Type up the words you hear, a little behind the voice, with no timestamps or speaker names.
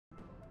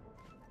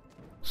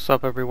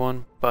Sup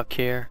everyone, Buck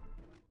here,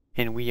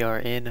 and we are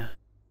in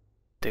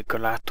the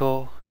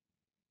Grotto.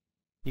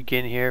 You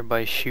get in here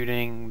by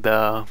shooting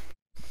the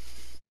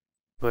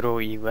little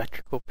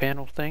electrical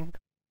panel thing.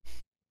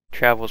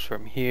 Travels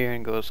from here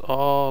and goes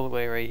all the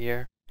way right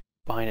here,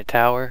 behind a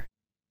tower.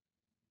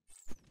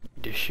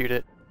 Just shoot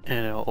it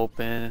and it'll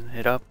open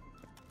it up.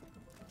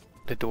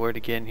 The door to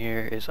get in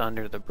here is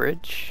under the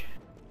bridge.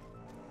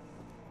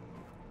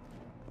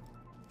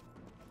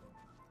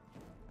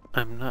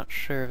 I'm not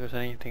sure if there's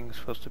anything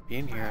supposed to be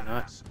in here or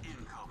not.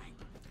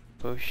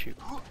 Oh shoot.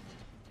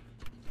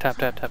 Tap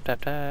tap tap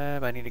tap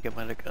tap, I need to get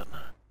my gun.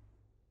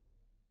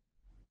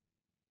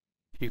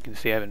 You can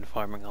see I've been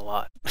farming a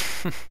lot.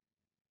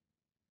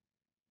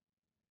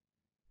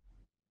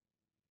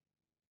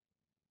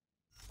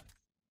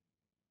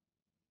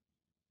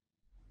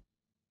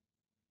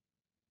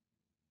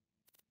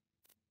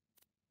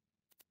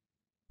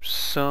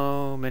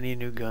 So many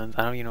new guns,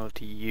 I don't even know what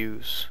to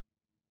use.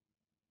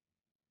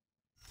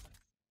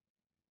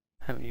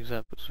 Haven't used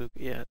that bazooka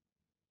yet.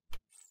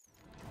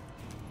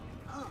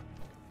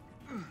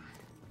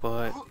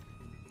 But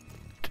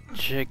the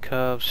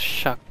Jacob's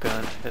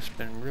shotgun has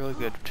been really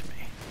good to me.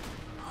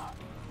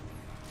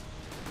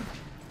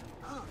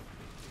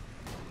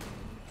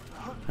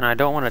 And I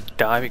don't want to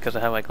die because I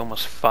have like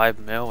almost 5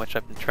 mil, which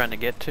I've been trying to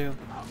get to.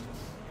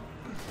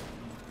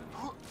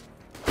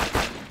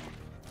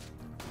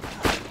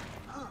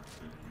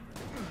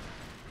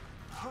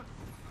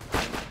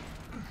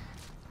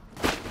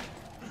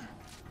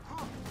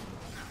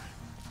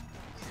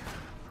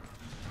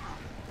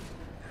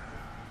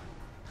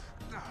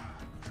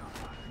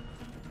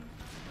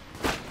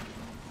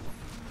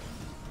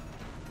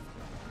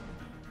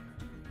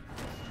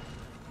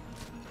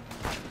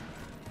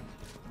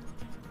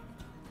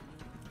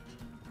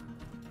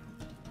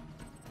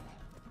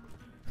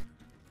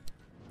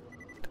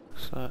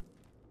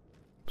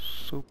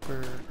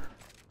 Super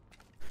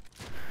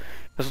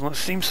doesn't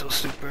seem so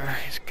super.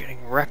 He's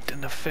getting wrecked in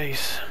the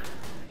face.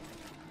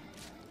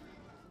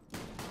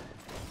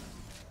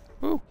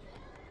 Woo.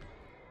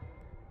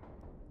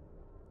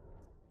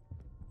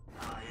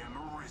 I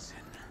am risen.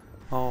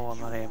 Oh, I'm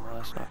not ammo.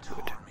 That's not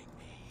good.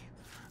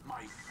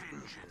 My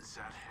vengeance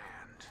at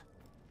hand.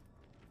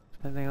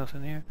 Anything else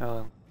in here?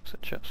 Oh, it's a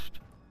chest.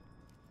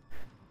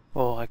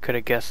 Well, I could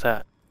have guessed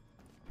that.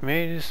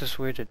 Maybe this is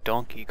where the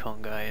Donkey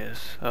Kong guy is.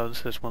 Oh,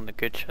 this is one of the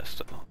good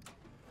chests though.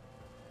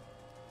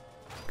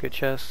 Good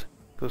chest.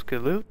 Goes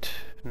good loot?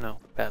 No,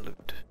 bad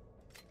loot.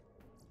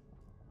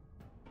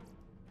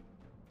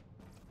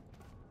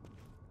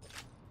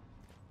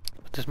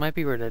 But this might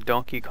be where the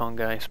Donkey Kong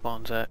guy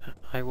spawns at.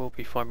 I will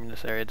be farming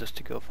this area just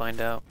to go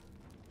find out.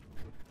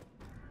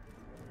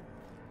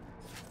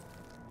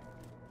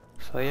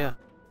 So yeah,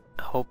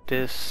 I hope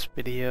this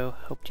video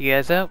helped you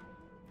guys out.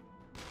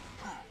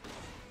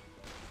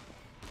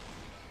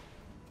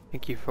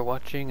 Thank you for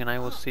watching, and I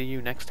will see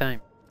you next time.